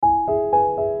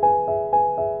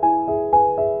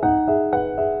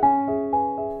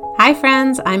Hi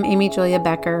friends, I'm Amy Julia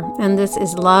Becker, and this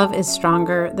is Love is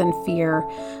Stronger Than Fear,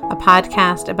 a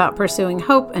podcast about pursuing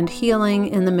hope and healing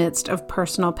in the midst of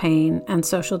personal pain and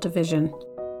social division.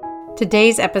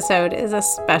 Today's episode is a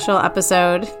special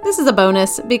episode. This is a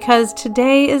bonus because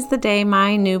today is the day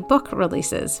my new book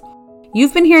releases.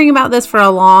 You've been hearing about this for a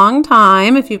long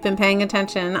time if you've been paying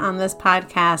attention on this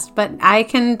podcast, but I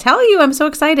can tell you I'm so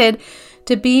excited.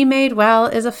 To Be Made Well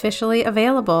is officially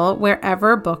available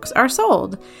wherever books are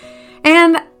sold.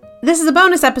 And this is a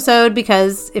bonus episode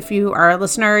because if you are a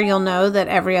listener, you'll know that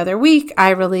every other week I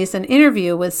release an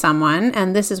interview with someone,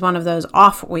 and this is one of those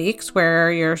off weeks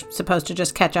where you're supposed to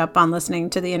just catch up on listening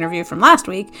to the interview from last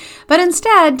week. But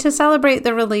instead, to celebrate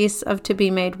the release of To Be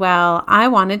Made Well, I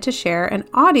wanted to share an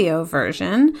audio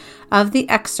version of the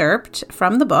excerpt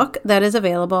from the book that is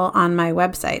available on my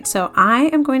website. So I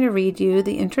am going to read you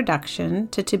the introduction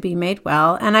to Be Made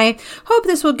Well, and I hope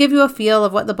this will give you a feel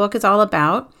of what the book is all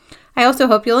about. I also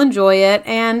hope you'll enjoy it.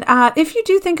 And if you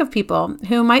do think of people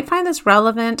who might find this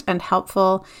relevant and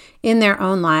helpful in their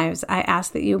own lives, I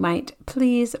ask that you might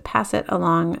please pass it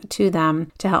along to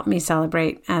them to help me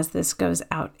celebrate as this goes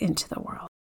out into the world.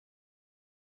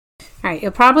 All right,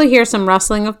 you'll probably hear some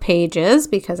rustling of pages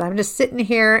because I'm just sitting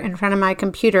here in front of my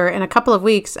computer. In a couple of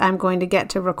weeks, I'm going to get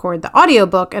to record the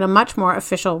audiobook in a much more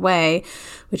official way,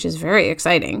 which is very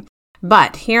exciting.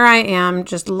 But here I am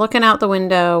just looking out the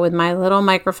window with my little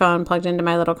microphone plugged into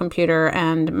my little computer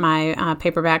and my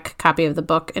paperback copy of the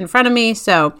book in front of me.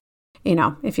 So,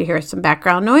 if you hear some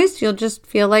background noise, you'll just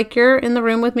feel like you're in the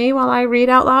room with me while I read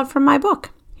out loud from my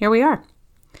book. Here we are.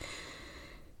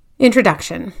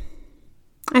 Introduction.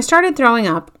 I started throwing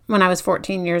up when I was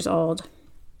 14 years old.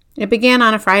 It began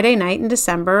on a Friday night in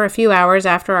December, a few hours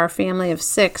after our family of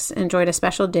 6 enjoyed a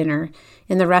special dinner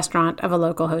in the restaurant of a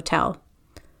local hotel.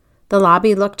 The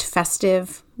lobby looked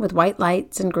festive, with white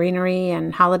lights and greenery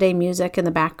and holiday music in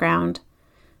the background.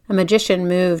 A magician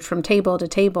moved from table to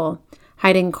table,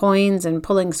 hiding coins and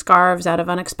pulling scarves out of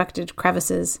unexpected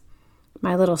crevices.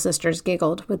 My little sisters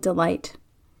giggled with delight.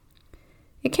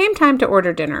 It came time to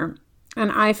order dinner, and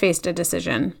I faced a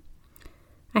decision.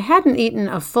 I hadn't eaten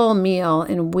a full meal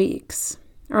in weeks.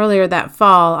 Earlier that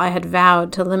fall, I had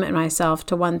vowed to limit myself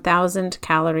to 1,000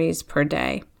 calories per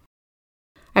day.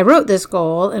 I wrote this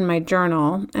goal in my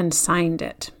journal and signed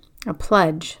it, a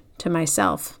pledge to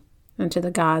myself and to the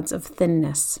gods of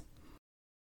thinness.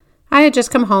 I had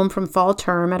just come home from fall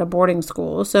term at a boarding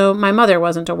school, so my mother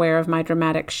wasn't aware of my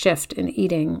dramatic shift in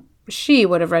eating. She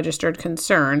would have registered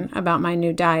concern about my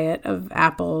new diet of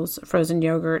apples, frozen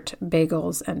yogurt,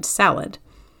 bagels, and salad.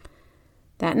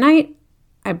 That night,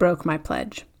 I broke my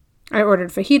pledge. I ordered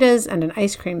fajitas and an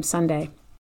ice cream sundae.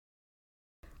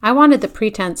 I wanted the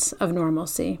pretense of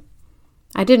normalcy.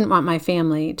 I didn't want my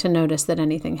family to notice that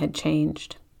anything had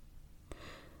changed.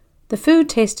 The food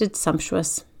tasted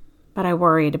sumptuous, but I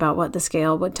worried about what the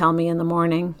scale would tell me in the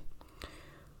morning.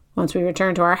 Once we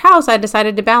returned to our house, I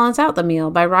decided to balance out the meal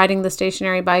by riding the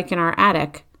stationary bike in our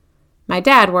attic. My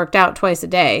dad worked out twice a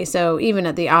day, so even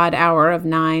at the odd hour of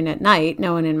 9 at night,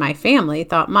 no one in my family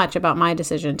thought much about my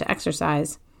decision to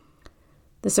exercise.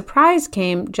 The surprise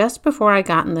came just before I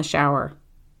got in the shower,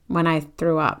 when I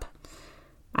threw up.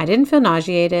 I didn't feel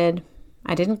nauseated.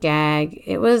 I didn't gag.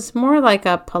 It was more like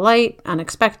a polite,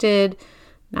 unexpected,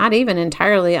 not even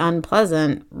entirely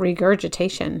unpleasant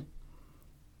regurgitation.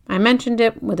 I mentioned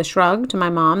it with a shrug to my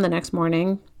mom the next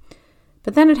morning,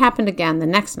 but then it happened again the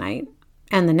next night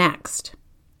and the next.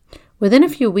 Within a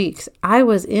few weeks, I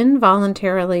was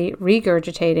involuntarily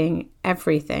regurgitating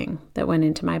everything that went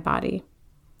into my body.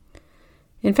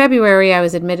 In February, I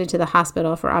was admitted to the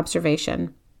hospital for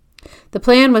observation. The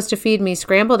plan was to feed me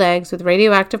scrambled eggs with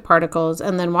radioactive particles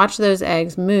and then watch those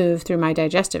eggs move through my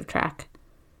digestive tract.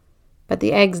 But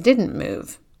the eggs didn't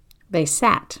move. They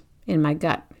sat in my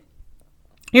gut.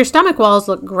 Your stomach walls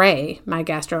look gray, my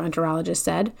gastroenterologist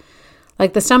said,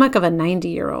 like the stomach of a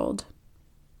 90-year-old.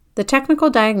 The technical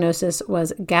diagnosis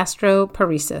was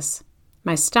gastroparesis.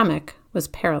 My stomach was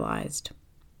paralyzed.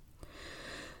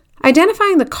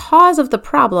 Identifying the cause of the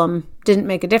problem didn't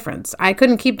make a difference. I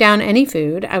couldn't keep down any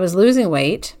food. I was losing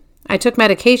weight. I took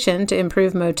medication to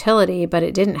improve motility, but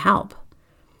it didn't help.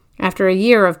 After a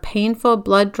year of painful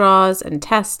blood draws and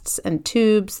tests and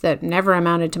tubes that never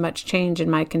amounted to much change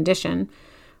in my condition,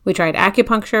 we tried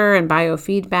acupuncture and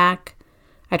biofeedback.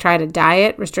 I tried a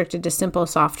diet restricted to simple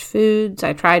soft foods.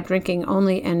 I tried drinking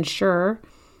only Ensure.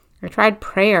 I tried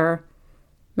prayer.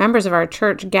 Members of our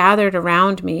church gathered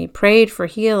around me, prayed for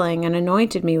healing, and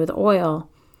anointed me with oil.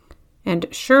 And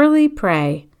Shirley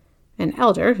Pray, an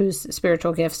elder whose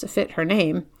spiritual gifts fit her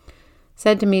name,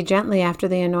 said to me gently after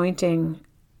the anointing,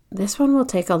 "This one will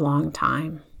take a long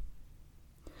time."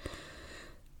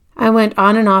 I went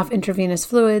on and off intravenous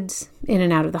fluids, in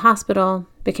and out of the hospital,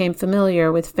 became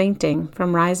familiar with fainting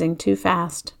from rising too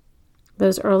fast.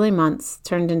 Those early months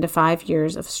turned into 5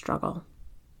 years of struggle.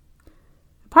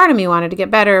 Part of me wanted to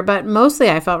get better, but mostly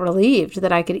I felt relieved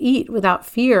that I could eat without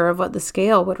fear of what the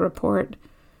scale would report,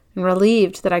 and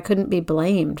relieved that I couldn't be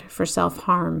blamed for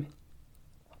self-harm.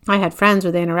 I had friends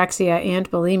with anorexia and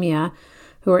bulimia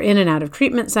who were in and out of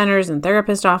treatment centers and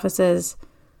therapist offices,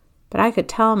 but I could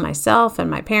tell myself and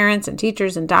my parents and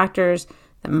teachers and doctors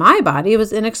that my body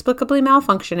was inexplicably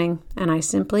malfunctioning and I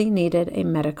simply needed a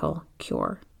medical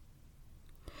cure.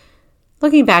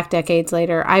 Looking back decades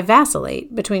later, I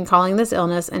vacillate between calling this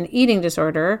illness an eating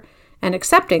disorder and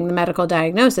accepting the medical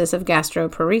diagnosis of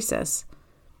gastroparesis.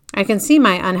 I can see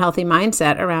my unhealthy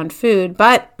mindset around food,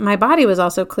 but my body was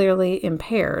also clearly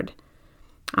impaired.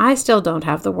 I still don't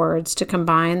have the words to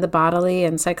combine the bodily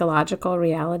and psychological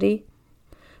reality.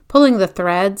 Pulling the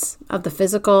threads of the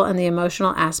physical and the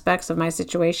emotional aspects of my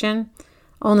situation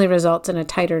only results in a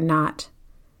tighter knot.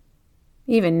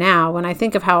 Even now, when I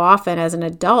think of how often as an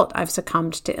adult I've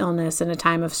succumbed to illness in a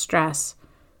time of stress,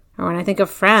 or when I think of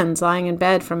friends lying in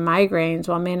bed from migraines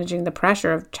while managing the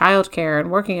pressure of childcare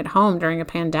and working at home during a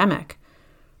pandemic,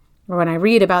 or when I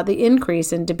read about the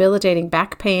increase in debilitating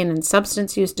back pain and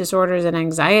substance use disorders and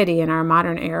anxiety in our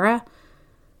modern era,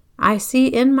 I see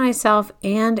in myself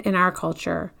and in our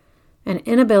culture an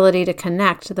inability to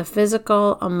connect the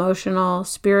physical, emotional,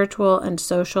 spiritual, and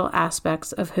social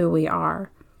aspects of who we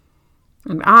are.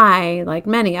 And I, like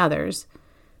many others,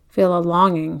 feel a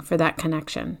longing for that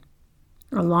connection,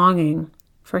 a longing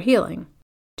for healing.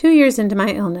 2 years into my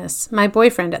illness, my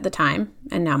boyfriend at the time,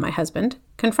 and now my husband,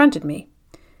 confronted me.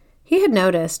 He had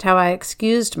noticed how I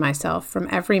excused myself from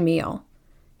every meal.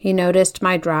 He noticed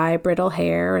my dry, brittle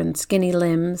hair and skinny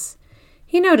limbs.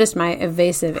 He noticed my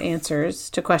evasive answers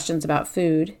to questions about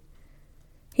food.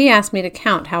 He asked me to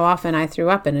count how often I threw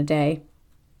up in a day.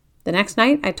 The next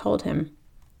night, I told him.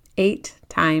 8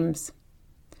 times.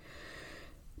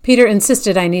 Peter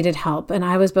insisted I needed help, and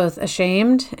I was both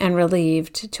ashamed and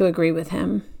relieved to agree with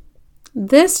him.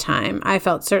 This time, I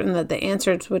felt certain that the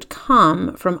answers would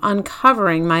come from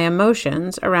uncovering my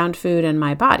emotions around food and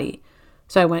my body.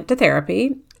 So I went to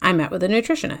therapy. I met with a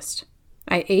nutritionist.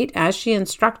 I ate as she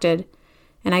instructed,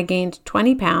 and I gained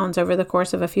 20 pounds over the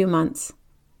course of a few months.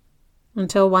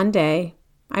 Until one day,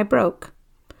 I broke.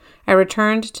 I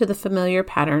returned to the familiar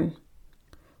pattern.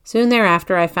 Soon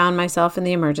thereafter, I found myself in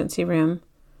the emergency room.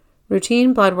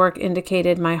 Routine blood work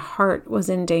indicated my heart was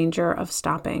in danger of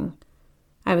stopping.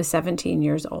 I was 17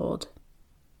 years old.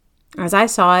 As I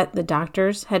saw it, the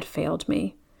doctors had failed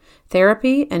me.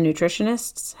 Therapy and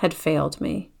nutritionists had failed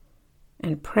me.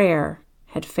 And prayer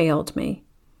had failed me.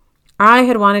 I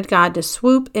had wanted God to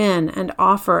swoop in and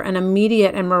offer an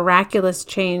immediate and miraculous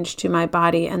change to my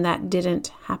body, and that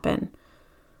didn't happen.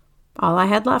 All I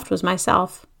had left was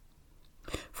myself.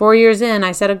 4 years in,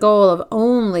 I set a goal of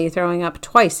only throwing up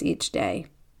twice each day,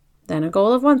 then a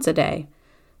goal of once a day,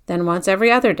 then once every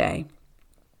other day.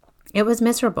 It was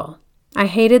miserable. I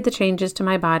hated the changes to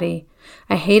my body.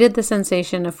 I hated the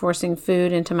sensation of forcing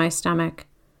food into my stomach.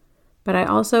 But I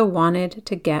also wanted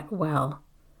to get well.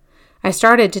 I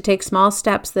started to take small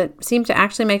steps that seemed to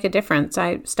actually make a difference.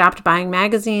 I stopped buying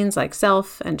magazines like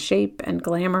Self and Shape and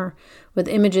Glamour with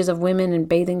images of women in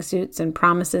bathing suits and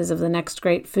promises of the next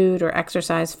great food or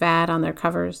exercise fad on their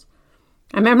covers.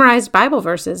 I memorized Bible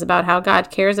verses about how God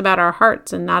cares about our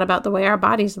hearts and not about the way our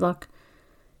bodies look.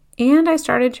 And I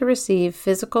started to receive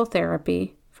physical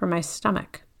therapy for my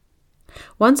stomach.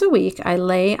 Once a week, I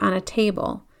lay on a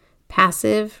table,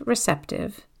 passive,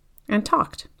 receptive, and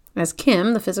talked, as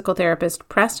Kim, the physical therapist,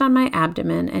 pressed on my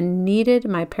abdomen and kneaded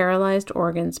my paralyzed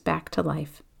organs back to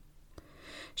life.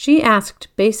 She asked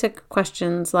basic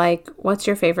questions like, "What's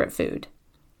your favorite food?"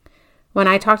 When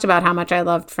I talked about how much I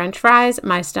loved French fries,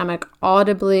 my stomach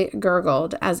audibly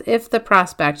gurgled as if the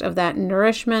prospect of that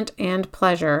nourishment and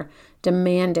pleasure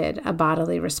demanded a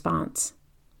bodily response.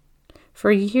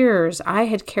 For years, I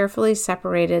had carefully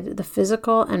separated the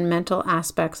physical and mental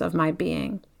aspects of my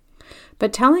being.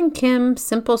 But telling Kim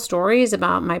simple stories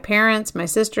about my parents, my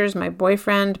sisters, my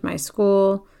boyfriend, my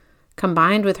school,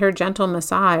 combined with her gentle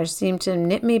massage, seemed to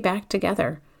knit me back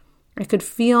together. I could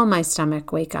feel my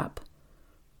stomach wake up.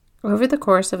 Over the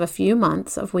course of a few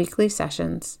months of weekly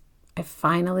sessions, I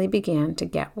finally began to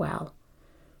get well.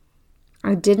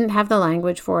 I didn't have the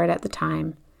language for it at the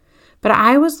time, but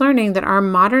I was learning that our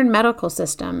modern medical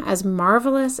system, as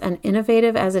marvelous and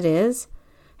innovative as it is,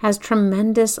 has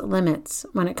tremendous limits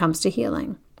when it comes to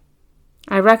healing.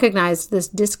 I recognized this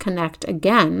disconnect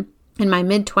again in my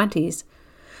mid-20s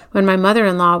When my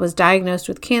mother-in-law was diagnosed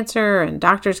with cancer and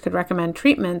doctors could recommend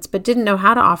treatments but didn't know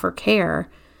how to offer care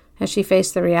as she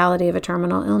faced the reality of a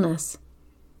terminal illness.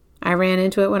 I ran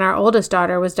into it when our oldest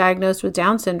daughter was diagnosed with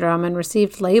Down syndrome and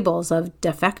received labels of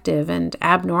defective and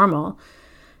abnormal,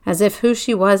 as if who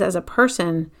she was as a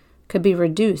person could be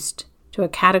reduced to a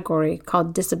category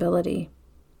called disability.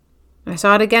 I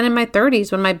saw it again in my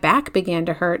 30s when my back began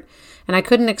to hurt and I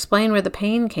couldn't explain where the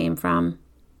pain came from.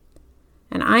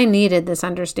 And I needed this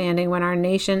understanding when our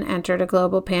nation entered a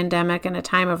global pandemic in a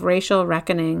time of racial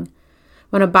reckoning,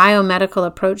 when a biomedical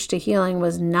approach to healing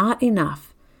was not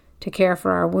enough to care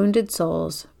for our wounded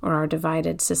souls or our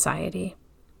divided society.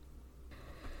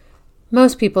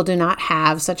 Most people do not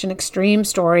have such an extreme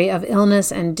story of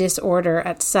illness and disorder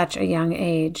at such a young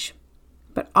age,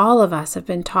 but all of us have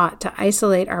been taught to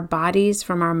isolate our bodies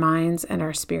from our minds and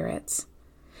our spirits.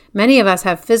 Many of us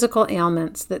have physical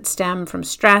ailments that stem from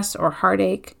stress or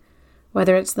heartache,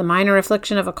 whether it's the minor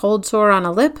affliction of a cold sore on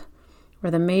a lip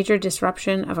or the major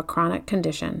disruption of a chronic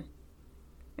condition.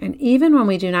 And even when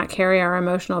we do not carry our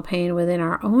emotional pain within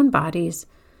our own bodies,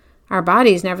 our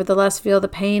bodies nevertheless feel the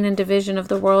pain and division of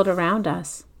the world around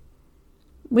us.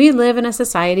 We live in a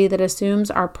society that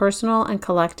assumes our personal and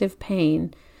collective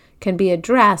pain can be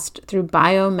addressed through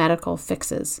biomedical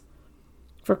fixes.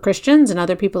 For Christians and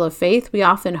other people of faith, we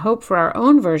often hope for our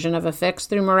own version of a fix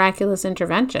through miraculous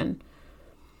intervention.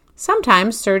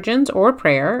 Sometimes surgeons or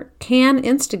prayer can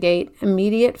instigate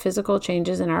immediate physical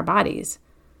changes in our bodies.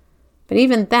 But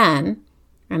even then,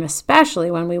 and especially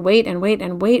when we wait and wait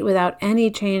and wait without any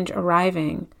change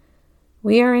arriving,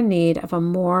 we are in need of a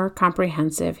more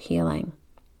comprehensive healing.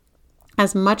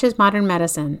 As much as modern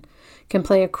medicine can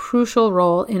play a crucial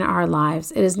role in our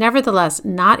lives, it is nevertheless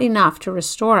not enough to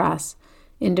restore us,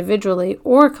 individually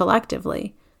or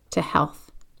collectively, to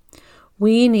health.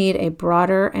 We need a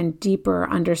broader and deeper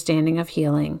understanding of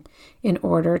healing in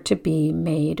order to be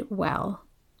made well.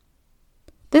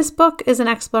 This book is an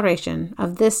exploration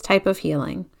of this type of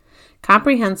healing,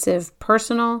 comprehensive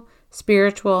personal,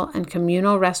 spiritual, and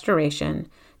communal restoration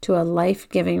to a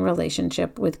life-giving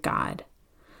relationship with God.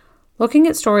 Looking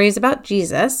at stories about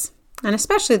Jesus, and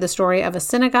especially the story of a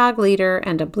synagogue leader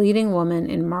and a bleeding woman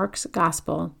in Mark's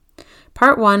Gospel,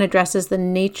 Part 1 addresses the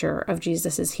nature of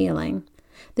Jesus' healing.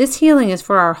 This healing is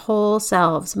for our whole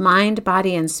selves, mind,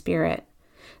 body, and spirit.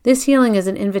 This healing is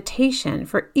an invitation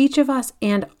for each of us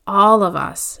and all of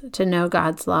us to know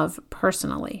God's love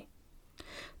personally.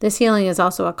 This healing is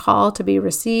also a call to be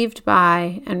received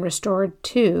by and restored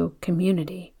to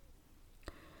community.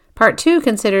 Part 2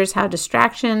 considers how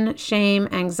distraction, shame,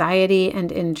 anxiety,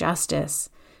 and injustice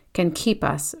can keep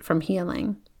us from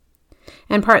healing.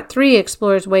 And Part 3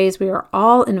 explores ways we are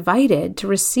all invited to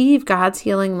receive God's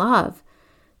healing love,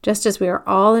 just as we are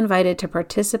all invited to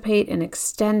participate in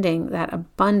extending that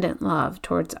abundant love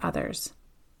towards others.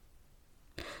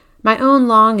 My own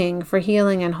longing for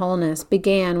healing and wholeness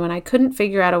began when I couldn't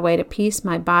figure out a way to piece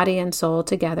my body and soul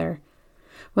together,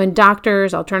 when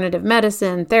doctors, alternative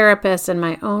medicine, therapists, and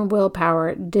my own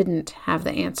willpower didn't have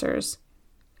the answers.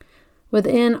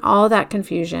 Within all that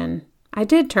confusion, I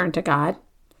did turn to God.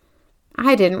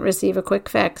 I didn't receive a quick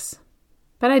fix,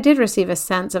 but I did receive a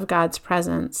sense of God's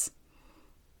presence.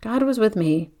 God was with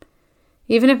me,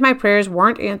 even if my prayers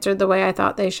weren't answered the way I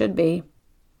thought they should be.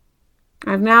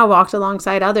 I've now walked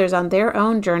alongside others on their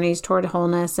own journeys toward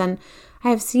wholeness, and I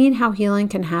have seen how healing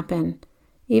can happen,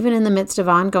 even in the midst of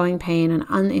ongoing pain and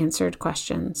unanswered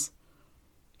questions.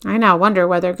 I now wonder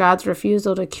whether God's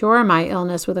refusal to cure my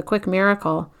illness with a quick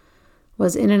miracle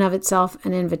was in and of itself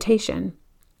an invitation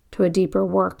to a deeper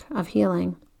work of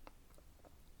healing.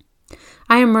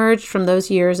 I emerged from those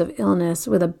years of illness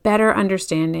with a better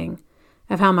understanding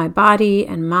of how my body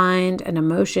and mind and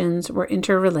emotions were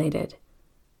interrelated,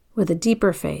 with a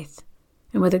deeper faith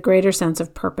and with a greater sense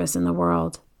of purpose in the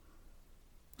world.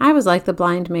 I was like the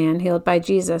blind man healed by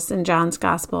Jesus in John's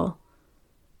Gospel.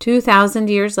 2,000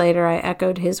 years later, I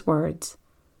echoed his words.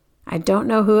 I don't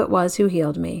know who it was who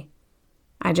healed me.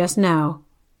 I just know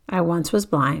I once was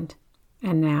blind,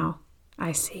 and now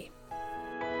I see.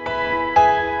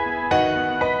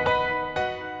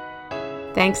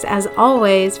 Thanks as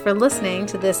always for listening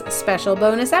to this special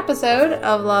bonus episode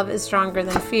of Love is Stronger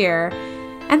Than Fear.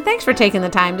 And thanks for taking the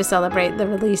time to celebrate the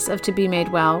release of To Be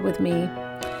Made Well with me.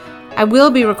 I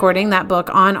will be recording that book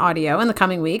on audio in the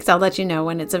coming weeks. I'll let you know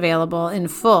when it's available in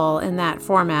full in that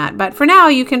format. But for now,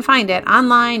 you can find it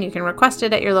online. You can request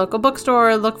it at your local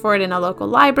bookstore, look for it in a local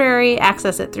library,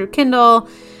 access it through Kindle.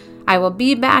 I will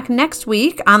be back next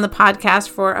week on the podcast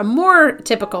for a more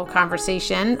typical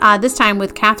conversation, this time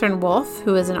with Catherine Wolfe,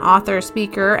 who is an author,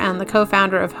 speaker, and the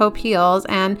co-founder of Hope Heals,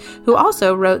 and who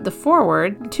also wrote the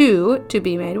foreword to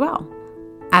Be Made Well.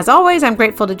 As always, I'm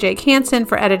grateful to Jake Hansen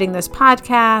for editing this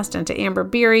podcast, and to Amber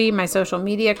Beery, my social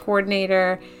media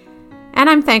coordinator, and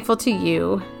I'm thankful to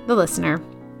you, the listener.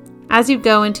 As you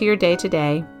go into your day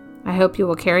today, I hope you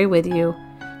will carry with you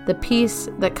the peace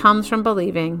that comes from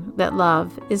believing that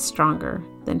love is stronger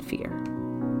than fear.